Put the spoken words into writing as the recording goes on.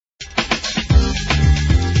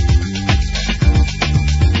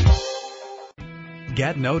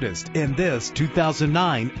Get noticed in this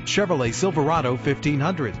 2009 Chevrolet Silverado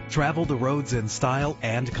 1500. Travel the roads in style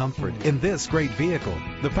and comfort in this great vehicle.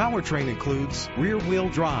 The powertrain includes rear-wheel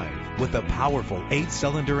drive with a powerful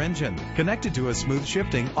 8-cylinder engine connected to a smooth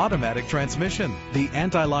shifting automatic transmission. The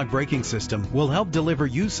anti-lock braking system will help deliver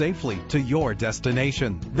you safely to your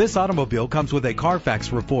destination. This automobile comes with a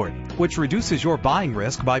Carfax report, which reduces your buying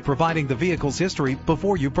risk by providing the vehicle's history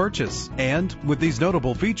before you purchase. And with these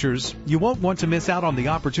notable features, you won't want to miss out on the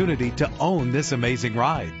opportunity to own this amazing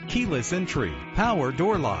ride. Keyless entry, power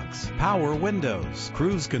door locks, power windows,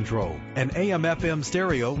 cruise control, an AM/FM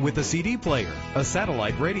stereo with a CD player, a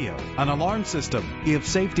satellite radio, an alarm system. If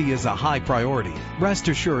safety is a high priority, rest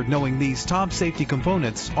assured knowing these top safety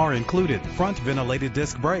components are included: front ventilated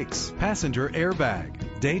disc brakes, passenger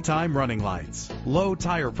airbag, daytime running lights, low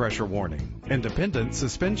tire pressure warning, independent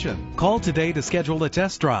suspension. Call today to schedule a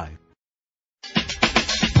test drive.